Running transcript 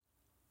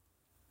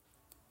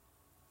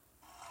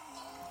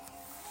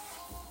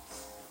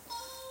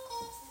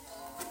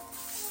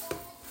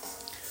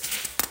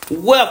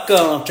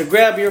Welcome to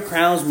Grab Your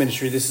Crowns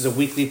Ministry. This is a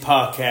weekly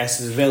podcast.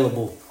 It's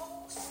available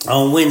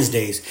on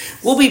Wednesdays.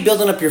 We'll be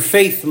building up your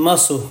faith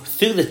muscle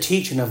through the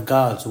teaching of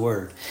God's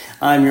Word.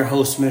 I'm your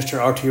host,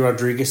 Minister R.T.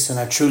 Rodriguez, and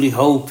I truly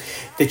hope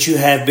that you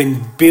have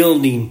been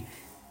building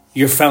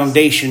your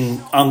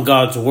foundation on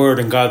God's Word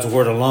and God's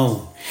Word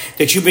alone.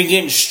 That you've been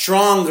getting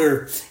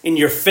stronger in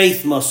your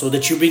faith muscle.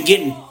 That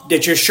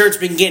your shirt's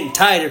been getting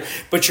tighter,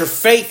 but your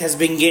faith has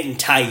been getting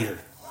tighter.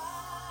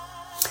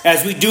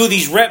 As we do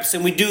these reps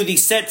and we do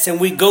these sets and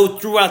we go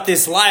throughout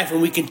this life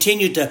and we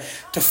continue to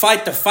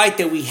fight the fight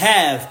that we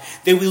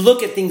have, that we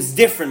look at things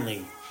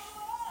differently.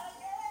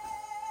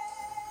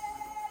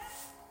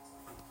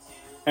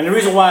 And the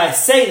reason why I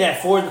say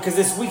that is because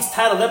this week's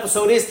titled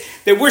episode is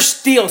that we're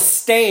still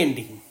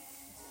standing.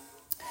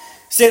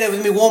 Say that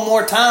with me one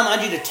more time. I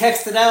need you to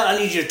text it out. I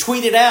need you to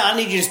tweet it out. I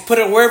need you to put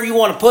it wherever you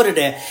want to put it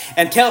at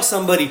and tell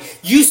somebody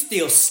you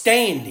still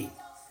standing.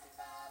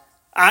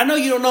 I know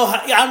you don't know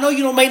how, I know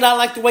you may not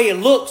like the way it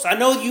looks. I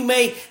know you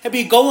may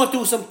be going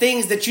through some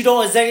things that you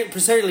don't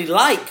necessarily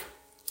like.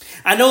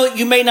 I know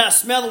you may not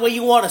smell the way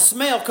you want to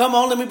smell. Come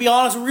on, let me be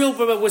honest and real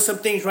with some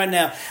things right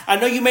now. I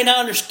know you may not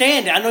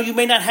understand it. I know you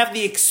may not have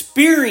the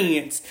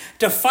experience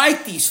to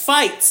fight these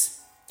fights.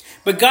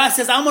 But God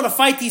says, I'm going to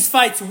fight these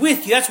fights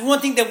with you. That's one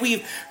thing that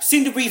we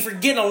seem to be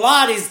forgetting a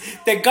lot is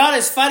that God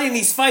is fighting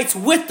these fights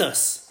with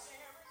us.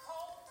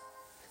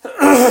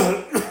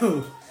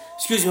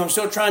 Excuse me, I'm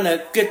still trying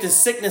to get this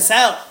sickness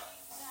out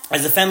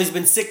as the family's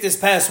been sick this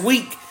past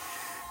week.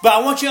 But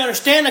I want you to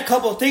understand a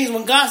couple of things.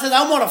 When God says,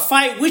 I'm going to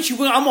fight with you,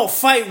 I'm going to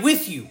fight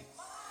with you.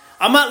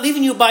 I'm not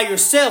leaving you by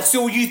yourself.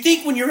 So you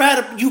think when you've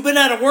been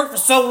out of work for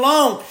so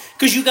long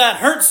because you got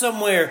hurt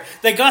somewhere,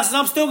 that God says,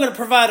 I'm still going to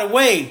provide a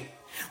way.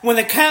 When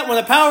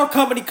the power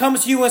company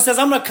comes to you and says,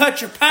 I'm going to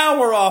cut your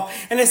power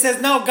off, and it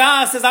says, no,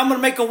 God says, I'm going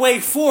to make a way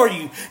for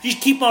you.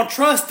 Just keep on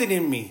trusting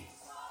in me.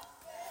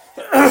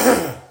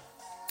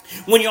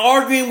 When you're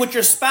arguing with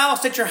your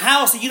spouse at your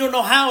house and you don't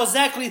know how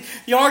exactly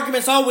your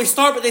arguments always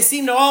start, but they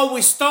seem to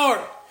always start.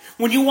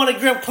 When you want to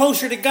get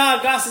closer to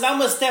God, God says, I'm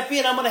going to step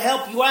in. I'm going to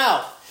help you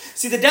out.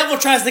 See, the devil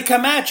tries to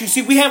come at you.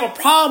 See, we have a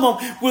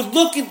problem with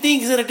looking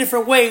things in a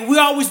different way. We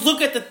always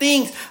look at the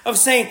things of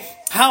saying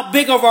how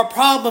big of our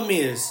problem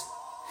is.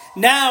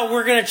 Now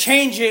we're going to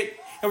change it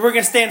and we're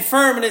going to stand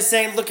firm in it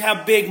saying, look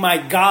how big my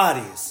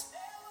God is.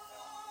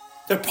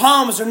 The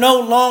problems are no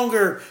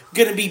longer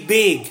going to be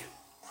big.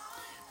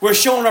 We're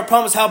showing our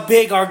promise how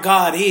big our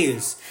God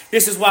is.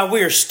 This is why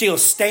we're still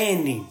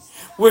standing.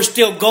 We're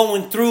still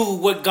going through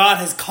what God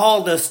has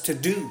called us to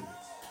do.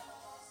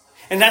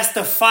 And that's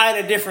to fight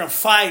a different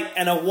fight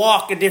and to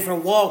walk a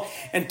different walk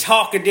and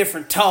talk a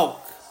different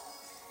talk.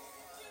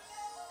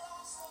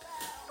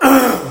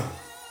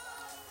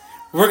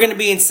 We're going to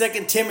be in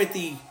 2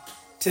 Timothy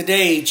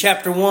today,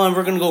 chapter 1.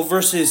 We're going to go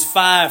verses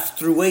 5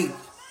 through 8.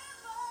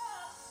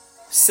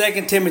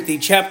 2 Timothy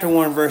chapter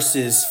 1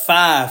 verses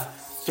 5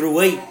 through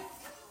 8.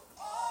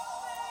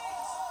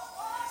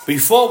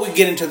 Before we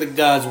get into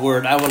God's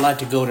Word, I would like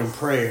to go in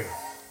prayer.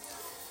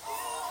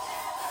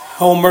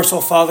 Oh, merciful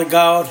Father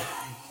God,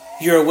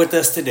 you're with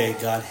us today,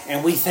 God,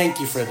 and we thank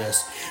you for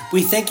this.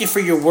 We thank you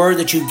for your Word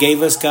that you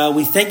gave us, God.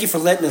 We thank you for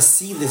letting us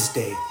see this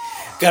day.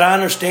 God, I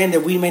understand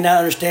that we may not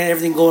understand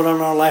everything going on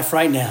in our life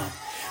right now,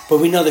 but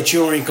we know that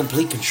you're in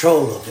complete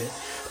control of it.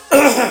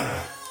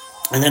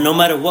 And that no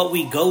matter what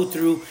we go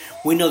through,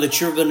 we know that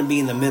you're going to be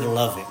in the middle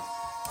of it.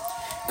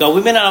 God,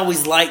 we may not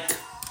always like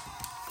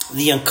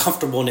the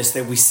uncomfortableness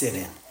that we sit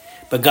in.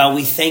 But God,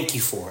 we thank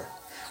you for it.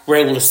 We're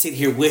able to sit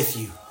here with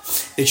you.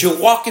 That you're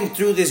walking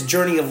through this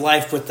journey of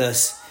life with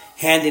us,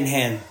 hand in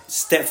hand,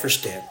 step for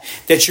step.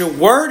 That your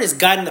word is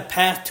guiding the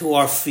path to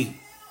our feet.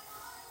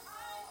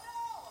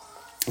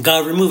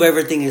 God, remove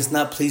everything that's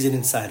not pleasing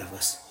inside of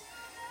us.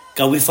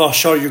 God, we fall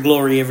short of your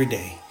glory every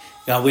day.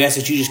 God, we ask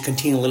that you just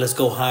continue to let us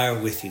go higher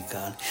with you,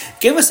 God.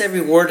 Give us every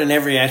word and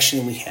every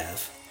action we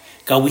have.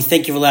 God, we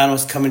thank you for allowing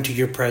us to come into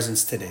your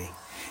presence today.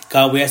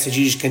 God, we ask that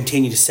you just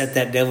continue to set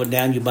that devil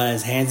down. You bind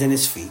his hands and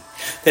his feet.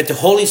 That the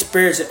Holy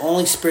Spirit is the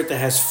only spirit that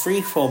has free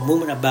flow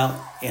movement about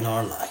in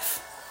our life.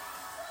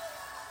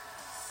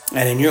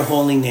 And in your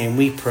holy name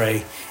we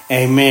pray.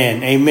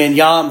 Amen. Amen.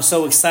 Y'all, I'm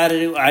so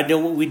excited. I know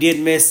what we did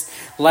miss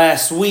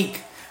last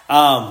week.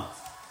 Me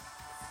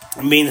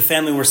and the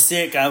family were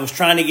sick. I was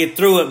trying to get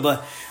through it,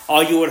 but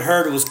all you would have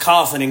heard was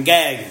coughing and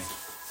gagging.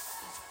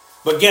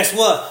 But guess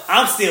what?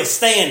 I'm still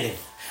standing.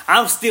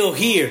 I'm still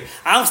here.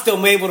 I'm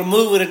still able to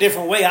move in a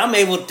different way. I'm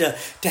able to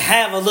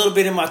have a little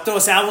bit in my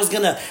throat. So I was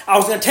gonna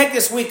take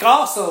this week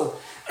also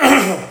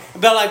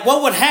about like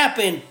what would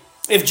happen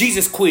if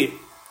Jesus quit?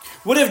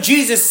 What if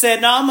Jesus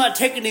said, no, I'm not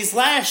taking these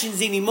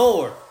lashings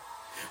anymore?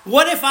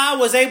 What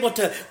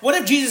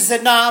if Jesus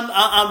said, no,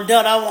 I'm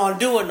done. I don't want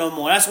to do it no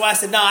more. That's why I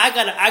said, no, I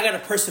gotta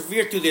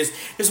persevere through this.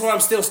 This is where I'm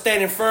still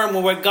standing firm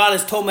with what God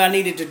has told me I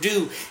needed to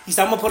do. He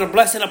said, I'm going to put a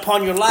blessing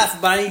upon your life,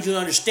 but I need you to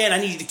understand, I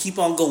need you to keep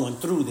on going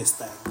through this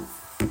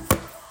thing.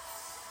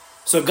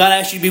 So God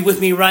asks you to be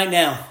with me right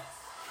now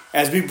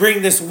as we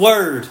bring this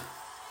word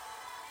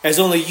as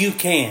only you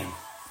can.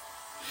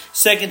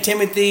 2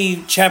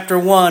 Timothy chapter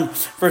 1,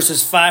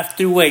 verses 5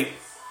 through 8.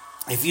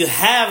 If you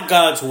have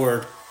God's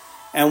word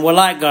and will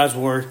like God's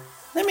word,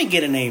 let me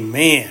get an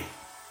amen.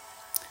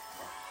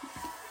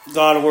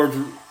 God's word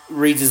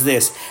reads as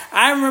this.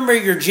 I remember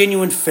your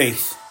genuine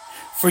faith,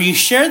 for you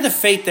share the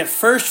faith that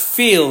first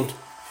filled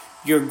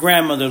your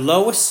grandmother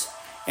Lois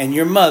and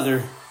your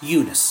mother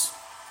Eunice.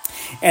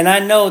 And I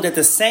know that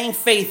the same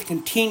faith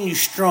continues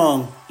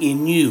strong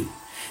in you.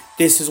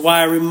 This is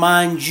why I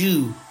remind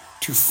you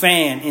to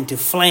fan into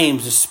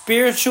flames the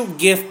spiritual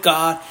gift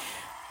God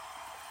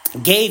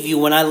gave you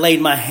when I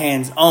laid my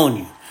hands on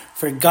you.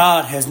 For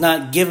God has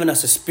not given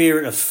us a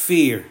spirit of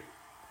fear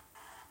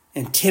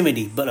and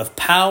timidity, but of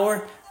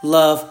power,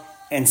 love,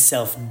 and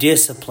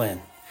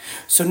self-discipline.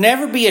 So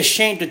never be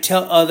ashamed to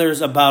tell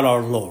others about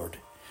our Lord.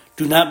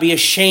 Do not be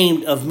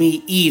ashamed of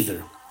me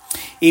either,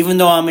 even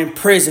though I'm in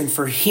prison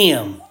for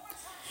him.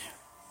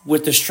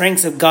 With the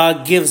strength of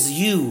God gives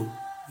you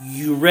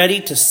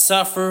ready to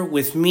suffer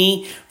with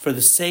me for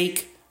the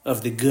sake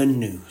of the good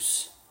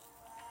news.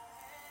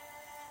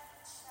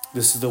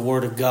 This is the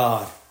word of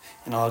God.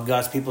 And all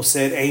God's people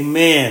said,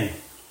 amen.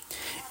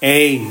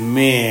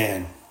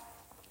 Amen.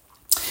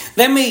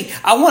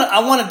 I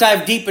want to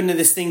dive deep into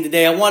this thing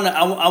today. I want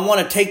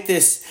to take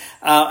this.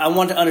 I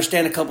want to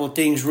understand a couple of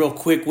things real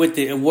quick with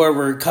it and where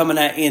we're coming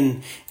at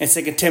in 2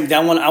 Timothy.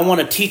 I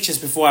want to teach this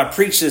before I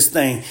preach this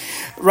thing.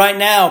 Right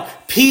now,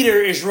 Peter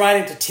is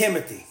writing to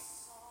Timothy.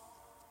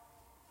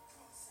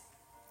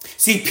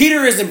 See,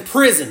 Peter is in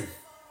prison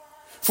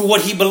for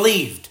what he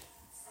believed.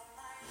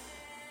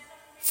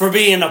 For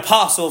being an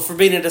apostle, for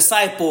being a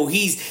disciple.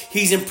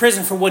 He's in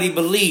prison for what he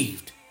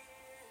believed.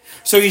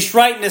 So he's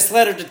writing this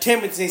letter to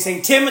Timothy and he's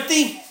saying,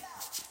 Timothy,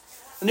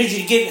 I need you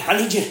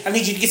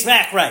to get some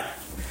act right.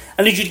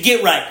 I need you to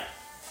get right.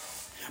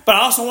 But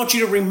I also want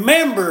you to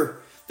remember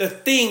the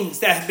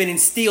things that have been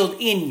instilled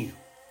in you.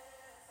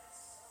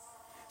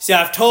 See,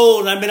 I've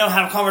been having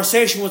a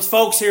conversation with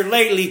folks here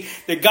lately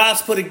that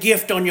God's put a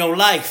gift on your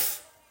life.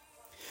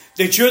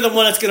 That you're the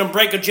one that's going to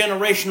break a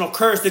generational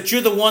curse. That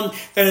you're the one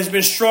that has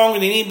been stronger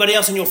than anybody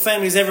else in your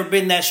family has ever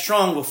been that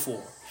strong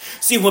before.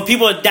 See, when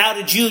people have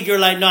doubted you, you're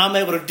like, no, I'm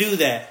able to do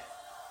that.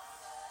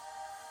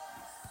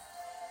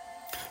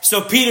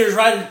 So Peter's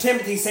writing to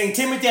Timothy saying,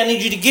 Timothy, I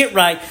need you to get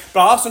right, but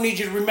I also need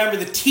you to remember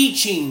the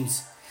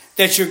teachings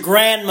that your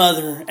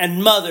grandmother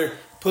and mother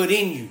put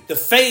in you. The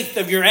faith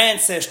of your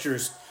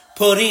ancestors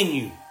put in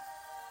you.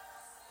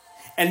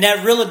 And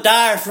that really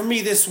died for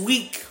me this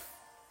week.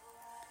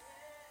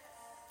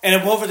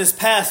 And over this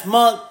past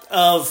month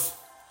of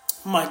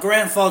my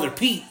grandfather,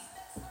 Pete.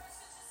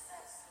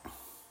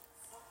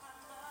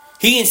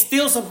 He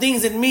instilled some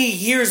things in me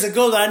years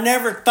ago that I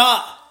never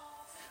thought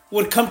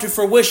would come to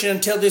fruition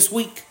until this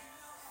week.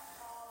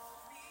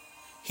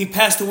 He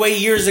passed away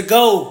years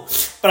ago,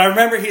 but I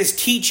remember his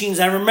teachings.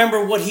 I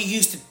remember what he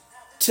used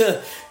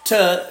to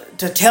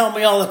tell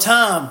me all the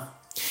time.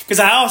 Because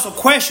I also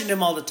questioned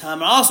him all the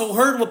time. I also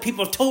heard what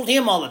people told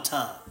him all the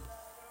time.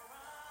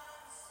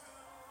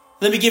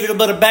 Let me give you a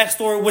bit of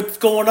backstory of what's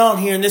going on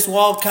here. And this will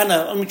all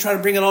let me try to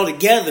bring it all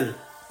together.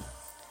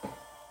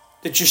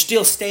 That you're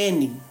still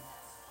standing.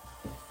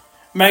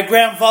 My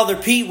grandfather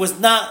Pete was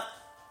not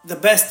the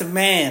best of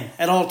man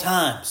at all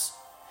times.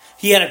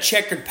 He had a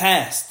checkered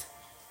past.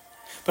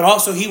 But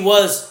also he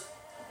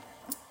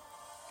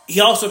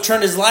also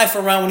turned his life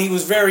around when he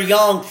was very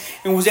young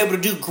and was able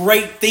to do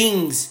great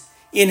things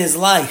in his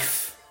life.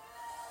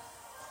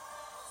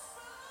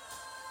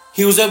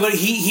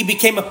 He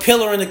became a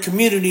pillar in the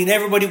community and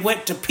everybody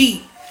went to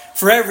Pete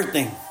for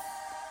everything.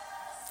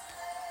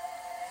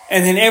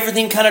 And then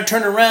everything kind of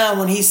turned around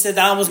when he said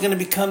that he was going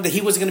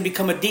to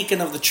become a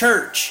deacon of the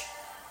church.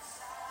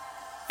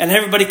 And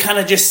everybody kind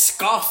of just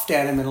scoffed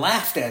at him and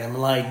laughed at him.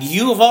 Like,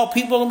 you of all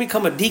people are going to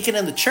become a deacon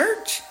in the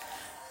church?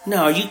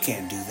 No, you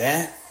can't do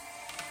that.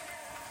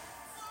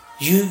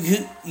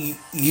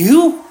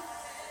 You?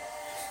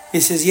 He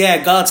says,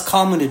 yeah, God's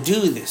called me to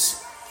do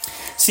this.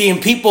 See,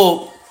 and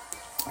people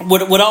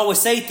would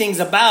always say things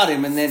about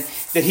him and then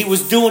that he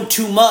was doing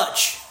too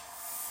much.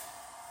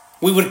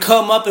 We would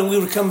come up and we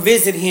would come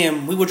visit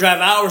him. We would drive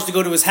hours to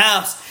go to his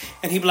house.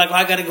 And he'd be like, well,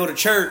 I got to go to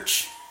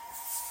church.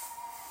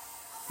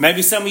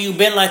 Maybe some of you have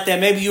been like that.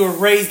 Maybe you were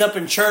raised up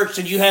in church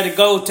and you had to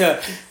go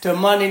to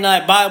Monday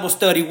night Bible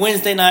study,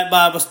 Wednesday night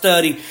Bible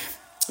study.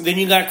 Then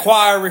you got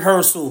choir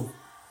rehearsal.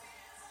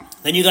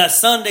 Then you got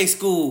Sunday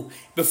school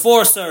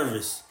before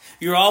service.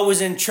 You're always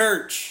in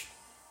church.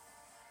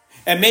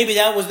 And maybe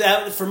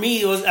that for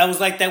me, I was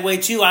like that way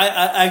too.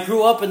 I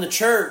grew up in the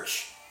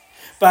church.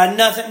 But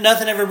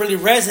nothing ever really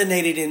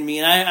resonated in me.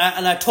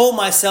 And I told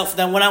myself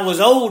that when I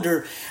was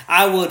older,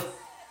 I would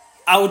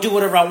do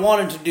whatever I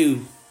wanted to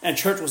do. And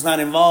church was not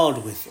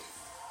involved with it.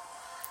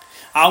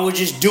 I was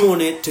just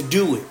doing it to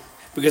do it.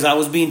 Because I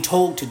was being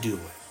told to do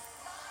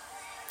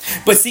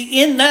it. But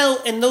see, in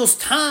those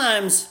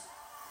times,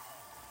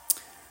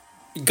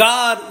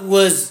 God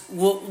was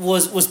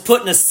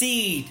putting a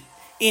seed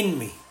in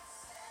me.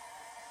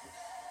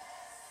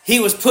 He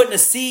was putting a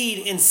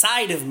seed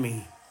inside of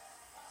me.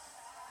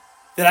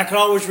 that I could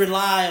always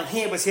rely on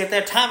him. But see, at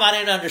that time, I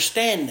didn't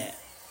understand that.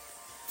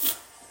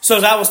 So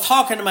as I was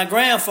talking to my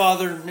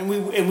grandfather, and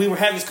we were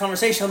having this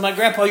conversation with my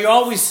grandpa, you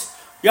always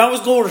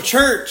go to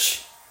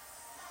church.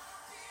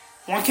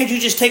 Why can't you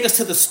just take us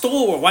to the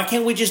store? Why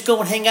can't we just go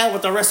and hang out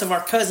with the rest of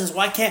our cousins?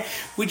 Why can't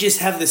we just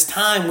have this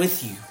time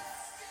with you?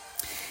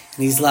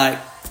 And he's like,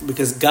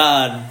 because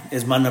God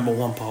is my number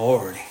one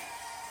priority.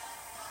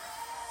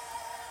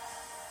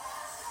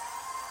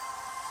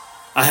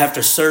 I have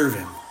to serve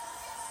him.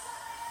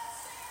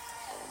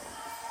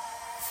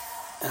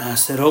 And I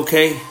said,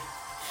 okay.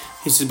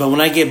 He said, but when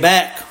I get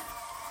back,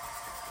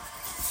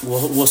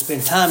 we'll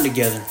spend time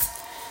together.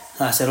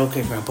 And I said,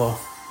 okay, Grandpa,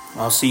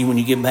 I'll see you when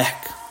you get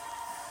back.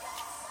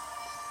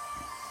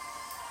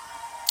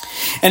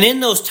 And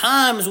in those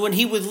times when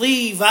he would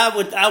leave, I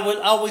would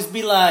always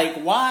be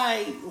like,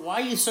 why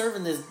are you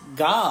serving this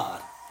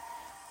God?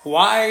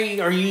 Why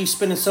are you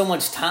spending so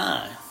much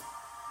time?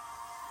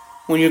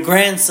 When your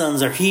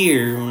grandsons are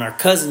here, when our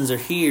cousins are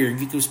here,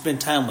 you can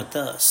spend time with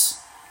us.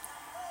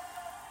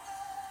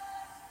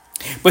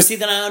 But see,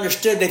 then I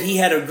understood that he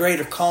had a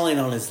greater calling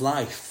on his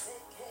life.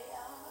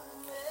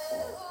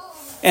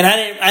 And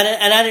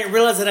I didn't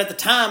realize it at the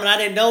time, and I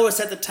didn't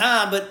notice at the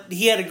time, but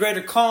he had a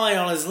greater calling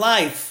on his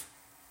life.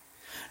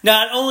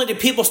 Not only did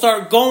people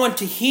start going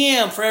to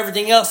him for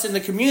everything else in the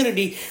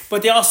community,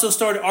 but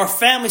our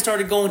family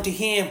started going to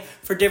him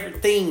for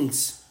different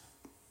things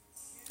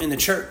in the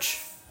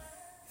church,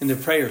 in the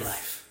prayer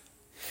life.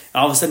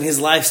 All of a sudden, his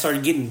life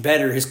started getting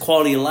better. His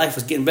quality of life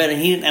was getting better.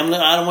 And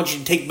I don't want you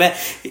to take back.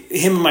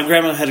 Him and my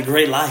grandma had a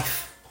great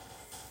life.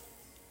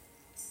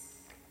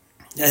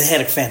 They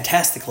had a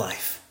fantastic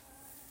life.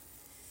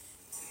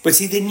 But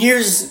see, then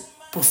years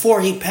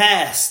before he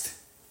passed,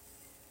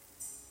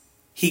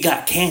 he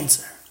got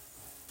cancer.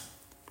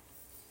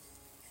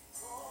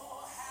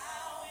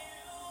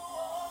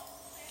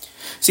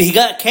 See, he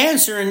got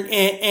cancer,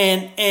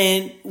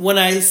 and when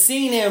I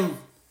seen him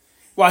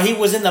while he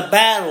was in the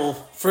battle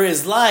for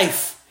his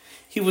life,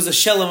 he was a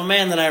shell of a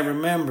man that I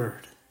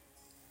remembered.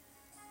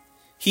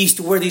 He used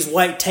to wear these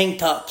white tank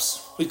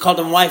tops. We called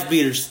them wife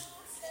beaters.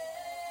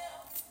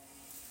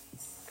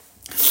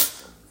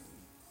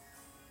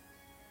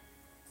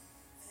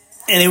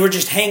 And they were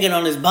just hanging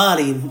on his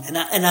body, and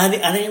I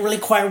didn't really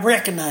quite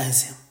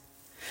recognize him.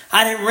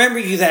 I didn't remember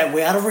you that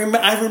way.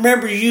 I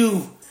remember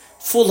you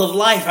full of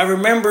life. I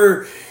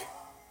remember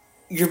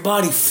your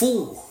body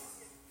full.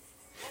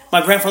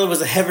 My grandfather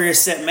was a heavier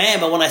set man,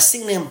 but when I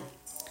seen him,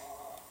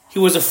 he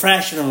was a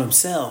fraction of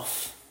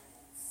himself.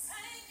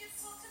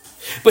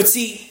 But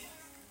see,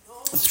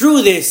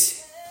 through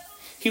this,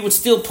 he would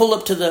still pull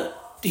up to the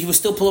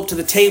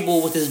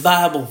table with his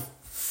Bible,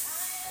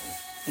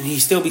 and he'd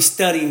still be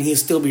studying. He'd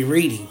still be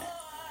reading.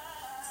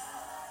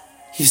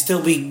 He'd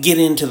still be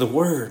getting into the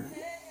Word.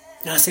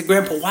 And I said,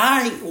 Grandpa,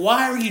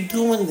 why are you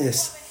doing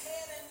this?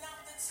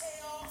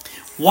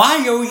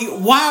 Why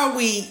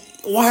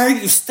are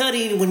you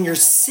studying when you're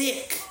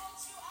sick?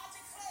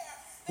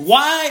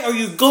 Why are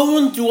you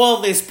going through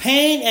all this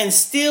pain and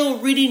still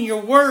reading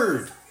your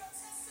Word?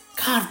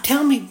 God,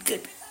 tell me,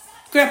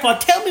 Grandpa,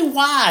 tell me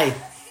why.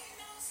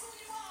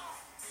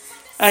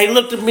 And he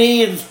looked at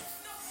me, and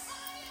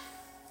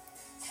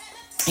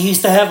he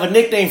used to have a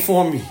nickname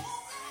for me.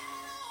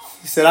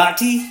 He said,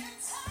 Ati,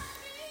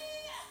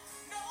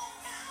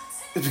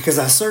 it's because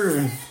I serve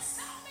him.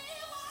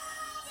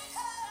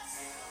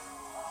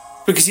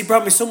 Because he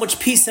brought me so much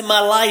peace in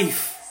my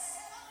life.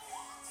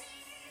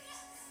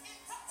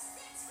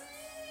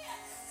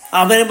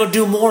 I've been able to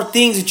do more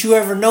things that you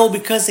ever know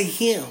because of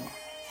him.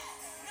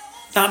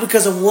 Not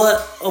because of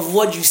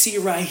what you see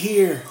right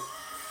here.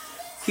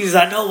 He says,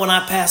 I know when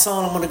I pass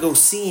on, I'm going to go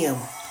see him.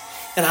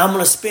 And I'm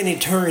going to spend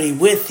eternity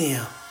with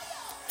him.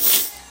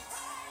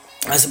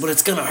 I said, but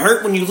it's going to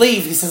hurt when you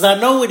leave. He says, I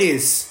know it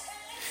is.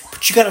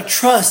 But you got to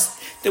trust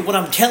that what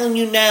I'm telling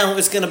you now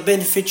is going to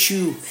benefit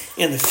you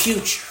in the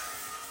future.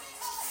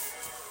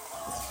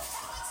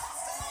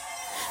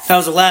 That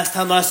was the last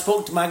time I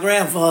spoke to my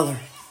grandfather.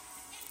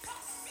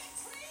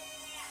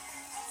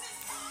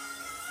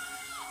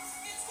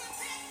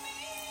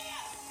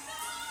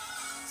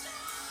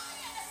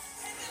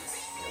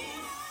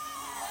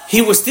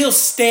 He was still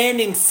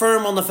standing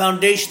firm on the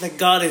foundation that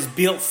God has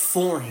built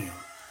for him.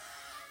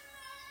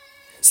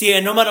 See,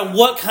 no matter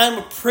what kind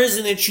of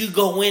prison that you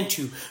go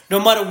into, no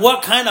matter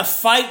what kind of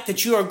fight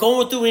that you are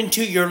going through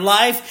into your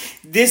life,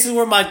 this is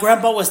where my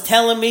grandpa was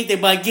telling me,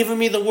 that by giving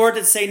me the word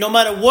that say, no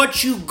matter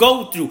what you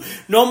go through,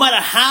 no matter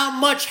how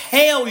much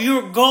hell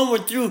you're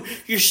going through,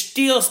 you're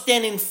still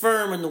standing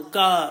firm in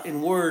the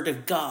word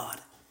of God.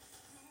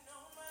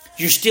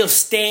 You're still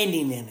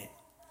standing in it.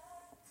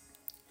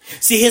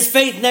 See, his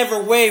faith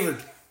never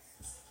wavered.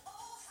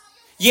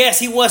 Yes,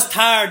 he was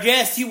tired.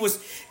 Yes, he was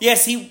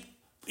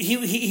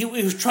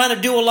trying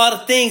to do a lot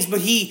of things,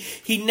 but he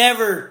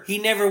never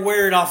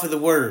wavered off of the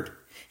word.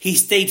 He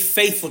stayed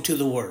faithful to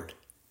the word.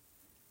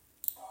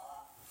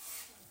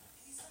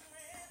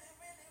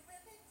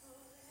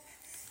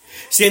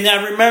 See, and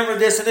I remember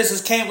this, and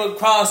this came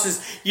across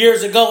as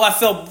years ago. I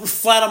fell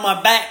flat on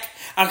my back.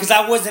 Because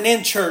I wasn't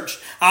in church.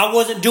 I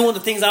wasn't doing the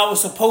things I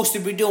was supposed to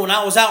be doing.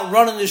 I was out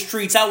running the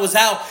streets. I was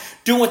out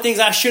doing things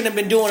I shouldn't have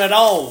been doing at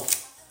all.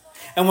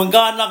 And when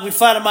God knocked me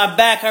flat on my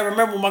back, I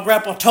remember when my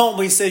grandpa told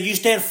me, he said, you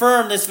stand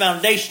firm in this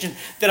foundation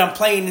that I'm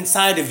playing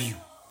inside of you.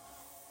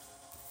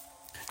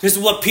 This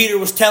is what Peter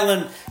was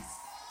telling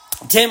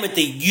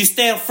Timothy. You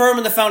stand firm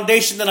in the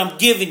foundation that I'm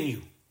giving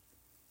you.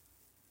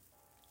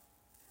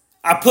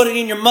 I put it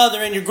in your mother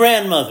and your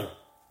grandmother.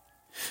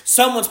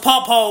 Someone's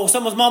papa,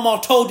 someone's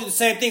mama told you the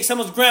same thing.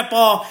 Someone's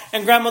grandpa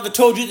and grandmother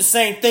told you the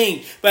same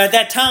thing. But at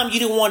that time, you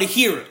didn't want to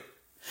hear it.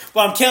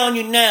 But I'm telling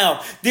you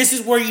now, this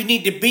is where you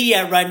need to be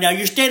at right now.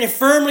 You're standing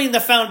firmly in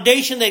the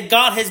foundation that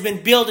God has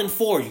been building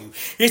for you.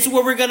 This is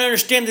where we're going to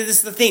understand that this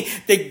is the thing.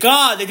 That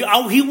God,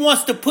 He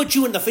wants to put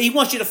you He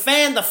wants you to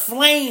fan the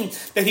flame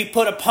that He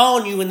put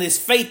upon you in this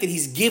faith that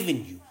He's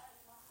given you.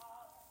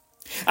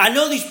 I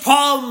know these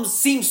problems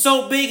seem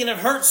so big and it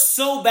hurts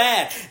so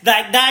bad.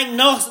 That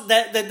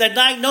the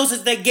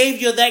diagnosis that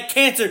gave you that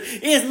cancer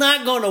is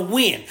not going to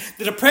win.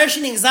 The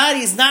depression,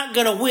 anxiety is not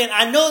going to win.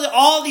 I know that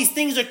all these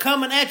things are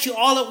coming at you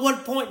all at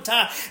one point in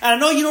time. And I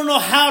know you don't know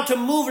how to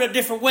move in a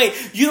different way.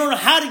 You don't know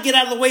how to get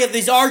out of the way of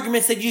these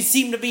arguments that you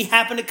seem to be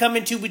happen to come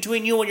into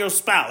between you and your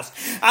spouse.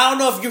 I don't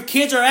know if your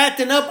kids are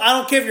acting up. I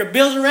don't care if your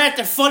bills are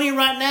acting funny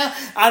right now.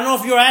 I don't know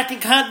if you're acting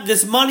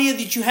this money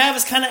that you have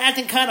is kind of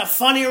acting kind of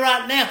funny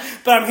right now.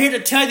 But I'm here to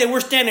tell you that we're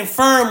standing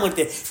firm with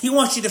it. He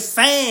wants you to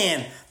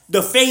fan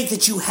the faith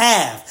that you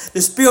have,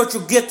 the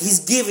spiritual gift He's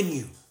given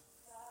you.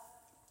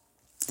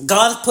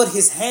 God has put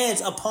His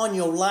hands upon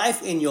your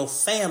life and your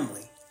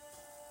family.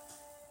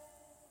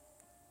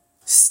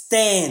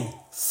 Stand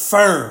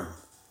firm.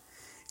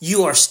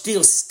 You are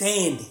still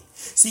standing.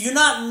 See, you're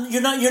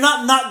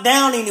not knocked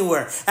down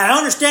anywhere. And I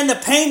understand the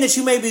pain that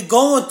you may be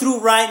going through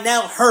right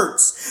now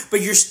hurts,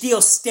 but you're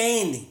still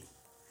standing.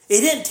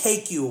 It didn't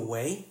take you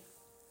away.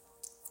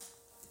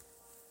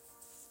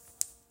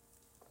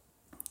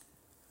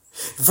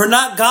 For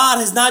God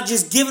has not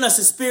just given us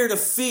a spirit of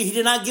fear. He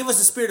did not give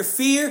us a spirit of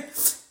fear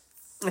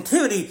and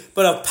timidity,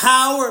 but of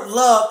power,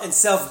 love, and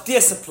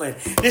self-discipline.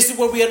 This is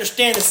where we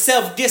understand the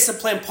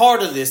self-discipline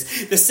part of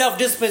this. The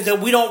self-discipline is that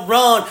we don't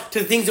run to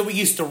the things that we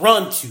used to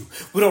run to.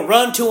 We don't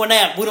run to an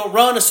app. We don't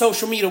run to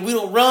social media. We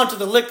don't run to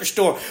the liquor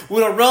store. We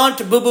don't run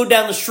to boo-boo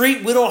down the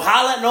street. We don't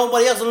holler at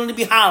nobody else. We don't need to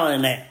be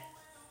hollering at.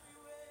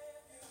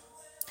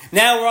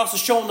 Now we're also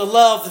showing the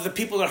love to the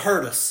people that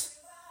hurt us.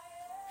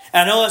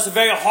 I know that's a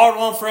very hard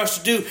one for us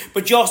to do,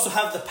 but you also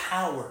have the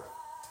power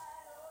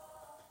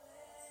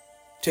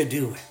to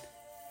do it.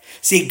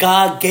 See,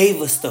 God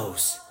gave us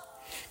those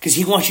because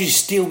He wants you to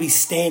still be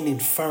standing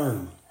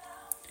firm.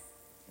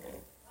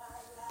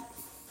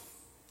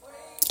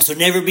 So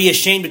never be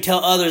ashamed to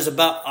tell others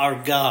about our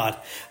God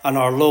and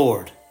our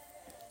Lord.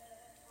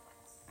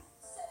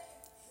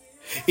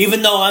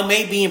 Even though I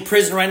may be in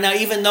prison right now,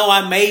 even though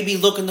I may be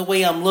looking the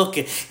way I'm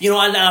looking,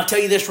 I'll tell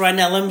you this right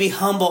now. Let me be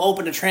humble,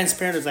 open, and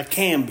transparent as I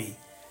can be.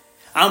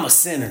 I'm a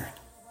sinner,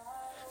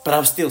 but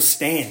I'm still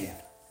standing.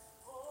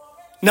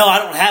 No, I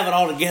don't have it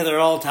all together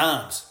at all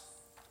times.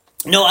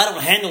 No, I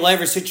don't handle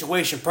every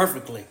situation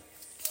perfectly.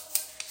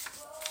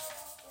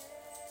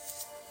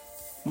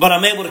 But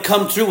I'm able to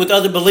come through with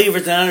other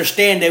believers and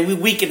understand that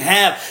we can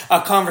have a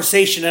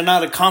conversation and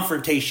not a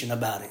confrontation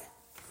about it.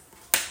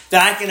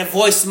 That I can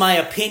voice my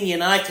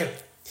opinion. I can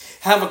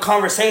have a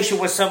conversation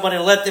with somebody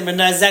and let them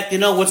exactly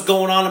know what's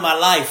going on in my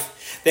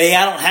life.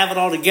 I don't have it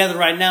all together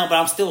right now, but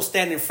I'm still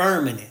standing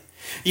firm in it.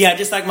 Yeah,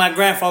 just like my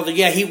grandfather,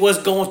 he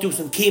was going through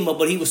some chemo,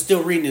 but he was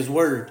still reading his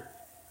word.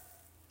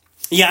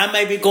 Yeah, I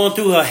may be going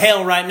through a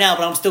hell right now,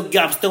 but I'm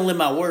still in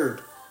my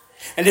word.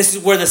 And this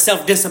is where the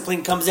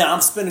self-discipline comes in.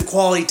 I'm spending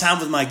quality time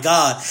with my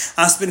God.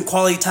 I'm spending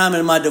quality time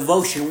in my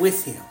devotion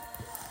with Him.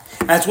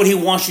 That's what He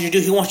wants you to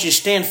do. He wants you to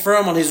stand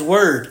firm on His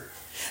word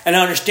and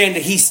understand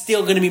that He's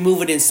still going to be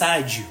moving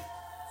inside you.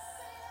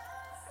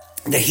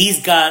 That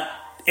He's got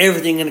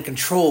everything in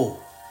control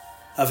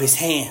of His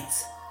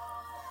hands.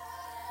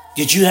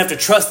 That you have to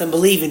trust and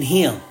believe in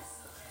Him.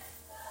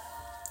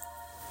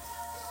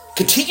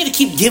 Continue to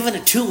keep giving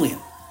it to Him.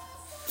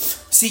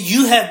 See,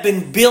 you have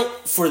been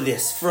built for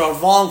this for a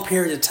long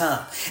period of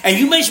time. And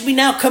you may be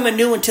now coming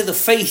new into the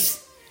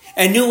faith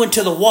and new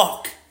into the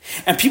walk.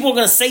 And people are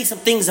going to say some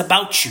things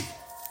about you.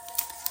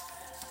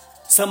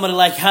 Somebody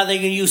like how they're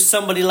going to use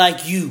somebody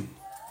like you.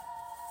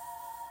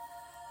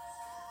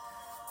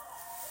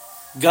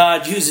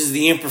 God uses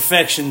the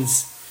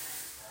imperfections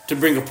to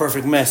bring a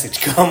perfect message.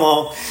 Come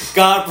on.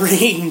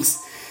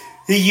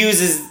 He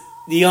uses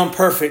the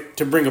imperfect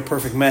to bring a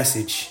perfect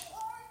message.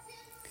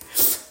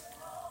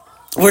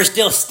 We're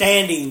still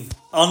standing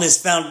on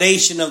this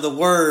foundation of the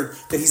word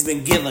that He's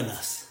been giving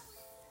us.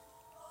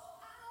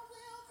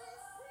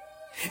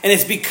 And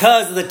it's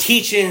because of the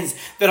teachings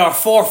that our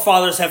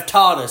forefathers have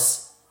taught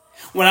us.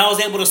 When I was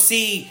able to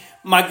see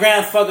my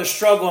grandfather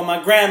struggle and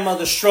my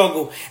grandmother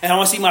struggle, and I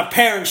want to see my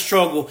parents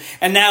struggle,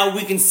 and now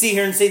we can see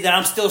here and say that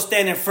I'm still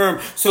standing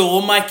firm. So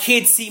when my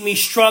kids see me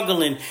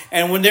struggling,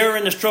 and when they're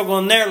in the struggle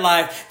in their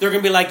life, they're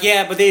going to be like,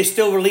 yeah, but they're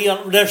still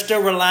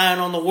relying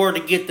on the word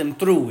to get them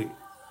through it.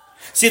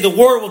 See, the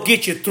word will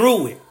get you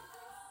through it.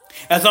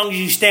 As long as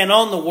you stand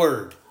on the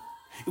word,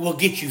 it will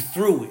get you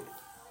through it.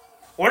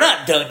 We're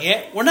not done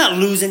yet. We're not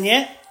losing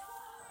yet.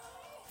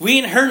 We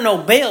ain't heard no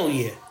bell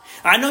yet.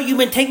 I know you've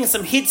been taking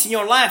some hits in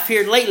your life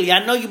here lately.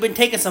 I know you've been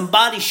taking some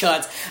body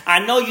shots.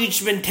 I know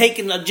you've been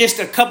taking just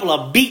a couple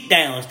of beat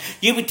downs.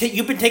 You've been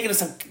taking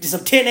some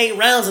 10-8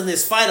 rounds in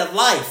this fight of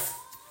life.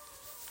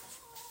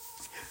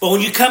 But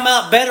when you come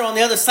out better on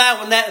the other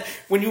side,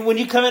 when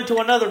you come into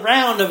another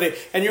round of it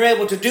and you're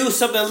able to do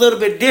something a little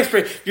bit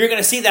different, you're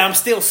going to see that I'm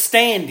still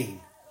standing.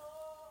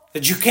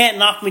 That you can't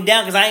knock me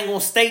down because I ain't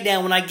going to stay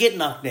down when I get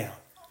knocked down.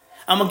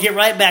 I'm going to get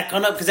right back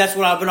on up because that's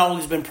what I've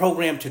always been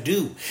programmed to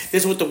do.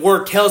 This is what the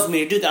word tells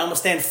me to do. That I'm going to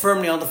stand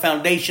firmly on the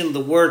foundation of the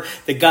word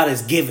that God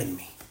has given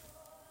me.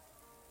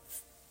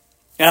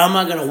 And I'm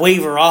not going to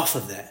waver off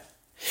of that.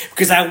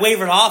 Because I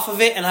wavered off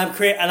of it and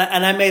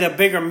I made a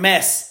bigger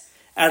mess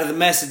out of the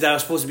message that I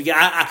was supposed to be.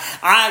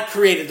 I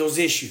created those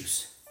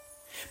issues.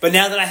 But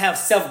now that I have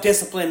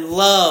self-discipline,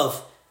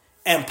 love,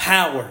 and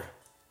power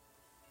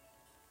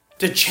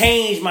to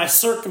change my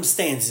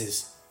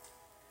circumstances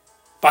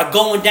by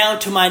going down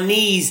to my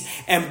knees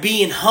and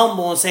being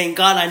humble and saying,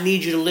 God, I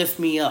need you to lift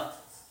me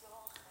up.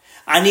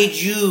 I need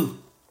you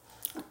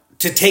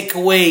to take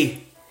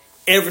away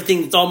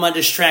everything with all my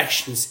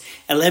distractions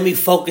and let me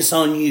focus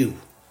on you.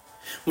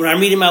 When I'm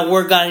reading my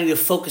word, God, I need to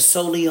focus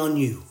solely on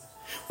you.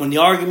 When the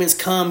arguments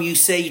come, you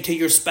say to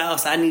your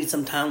spouse, I need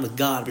some time with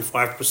God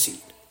before I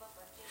proceed.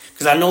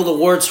 Because I know the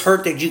words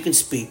hurt that you can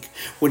speak.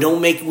 We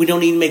don't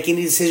even make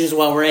any decisions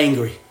while we're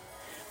angry,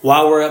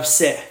 while we're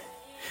upset.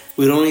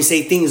 We don't only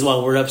say things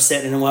while we're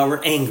upset and while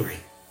we're angry.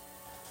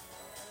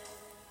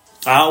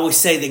 I always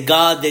say that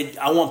God, that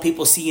I want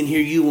people to see and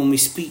hear you when we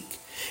speak.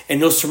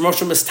 And those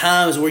tumultuous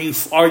times where you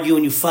argue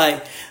and you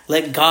fight,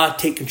 let God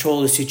take control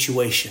of the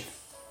situation.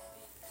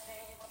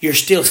 You're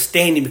still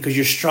standing because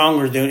you're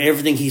stronger than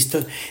everything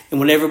and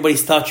what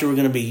everybody's thought you were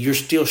going to be. You're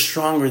still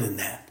stronger than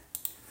that.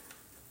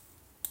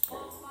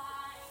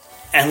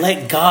 And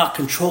let God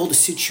control the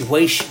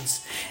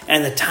situations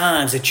and the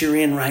times that you're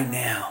in right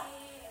now.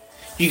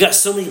 You got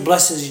so many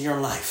blessings in your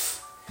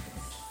life.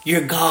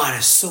 Your God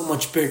is so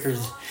much bigger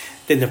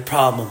than the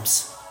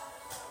problems.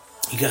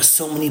 You got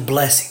so many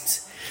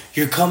blessings.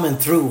 You're coming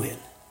through it.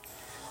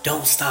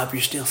 Don't stop.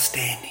 You're still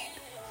standing.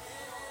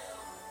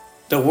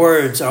 The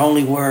words are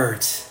only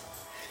words,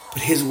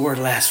 but His word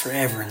lasts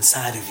forever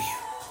inside of you.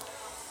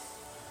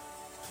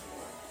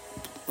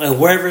 And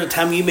wherever the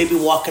time you may be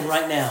walking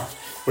right now,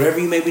 whatever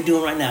you may be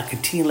doing right now,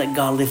 continue to let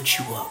God lift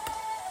you up.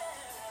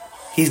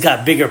 He's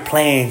got bigger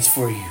plans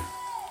for you.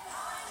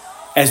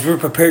 As we're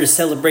prepared to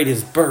celebrate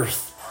His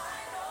birth,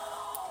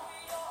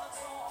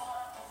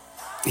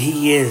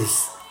 He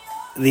is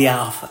the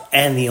Alpha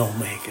and the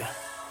Omega.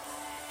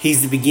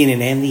 He's the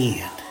beginning and the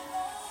end.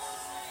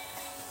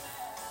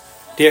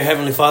 Dear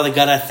Heavenly Father,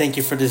 God, I thank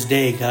you for this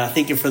day. God, I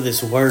thank you for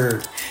this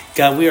word.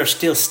 God, we are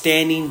still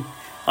standing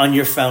on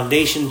your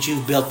foundations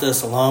you built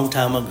us a long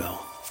time ago.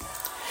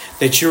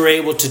 That you're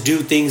able to do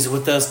things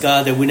with us,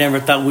 God, that we never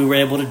thought we were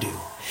able to do.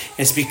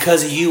 It's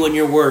because of you and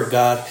your word,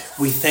 God.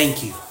 We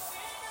thank you.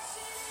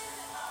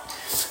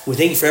 We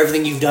thank you for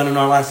everything you've done in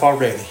our life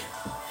already.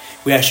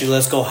 We ask you to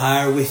let's go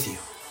higher with you.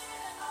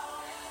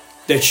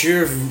 That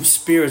your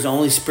spirit is the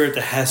only spirit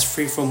that has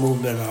free flow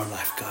movement in our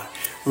life, God.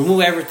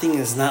 Remove everything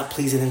that's not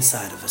pleasing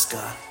inside of us,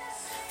 God.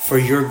 For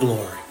your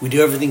glory. We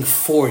do everything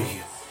for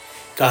you.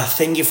 God,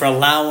 thank you for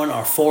allowing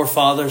our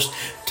forefathers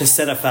to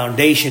set a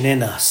foundation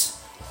in us.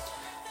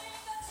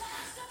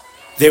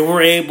 They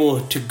were able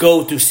to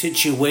go through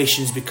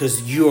situations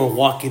because you are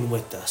walking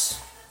with us.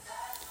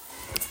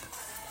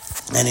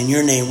 And in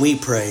your name we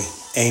pray.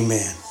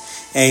 Amen.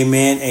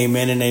 Amen,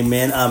 amen, and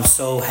amen. I'm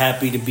so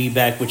happy to be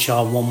back with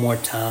y'all one more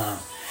time.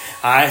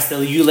 I ask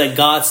that you let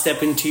God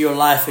step into your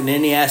life in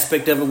any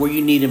aspect of it where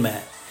you need Him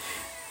at.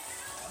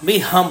 Be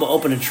humble,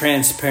 open, and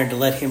transparent to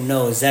let Him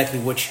know exactly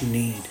what you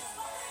need.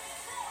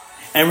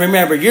 And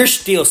remember, you're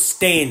still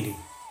standing.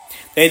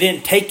 They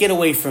didn't take it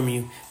away from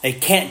you. They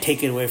can't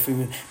take it away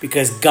from you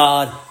because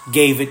God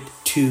gave it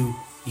to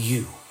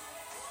you.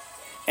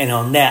 And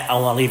on that, I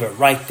want to leave it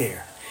right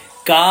there.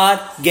 God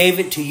gave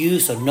it to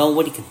you so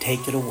nobody can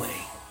take it away.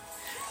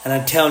 And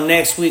until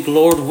next week,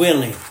 Lord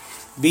willing,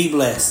 be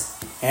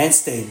blessed and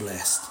stay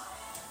blessed.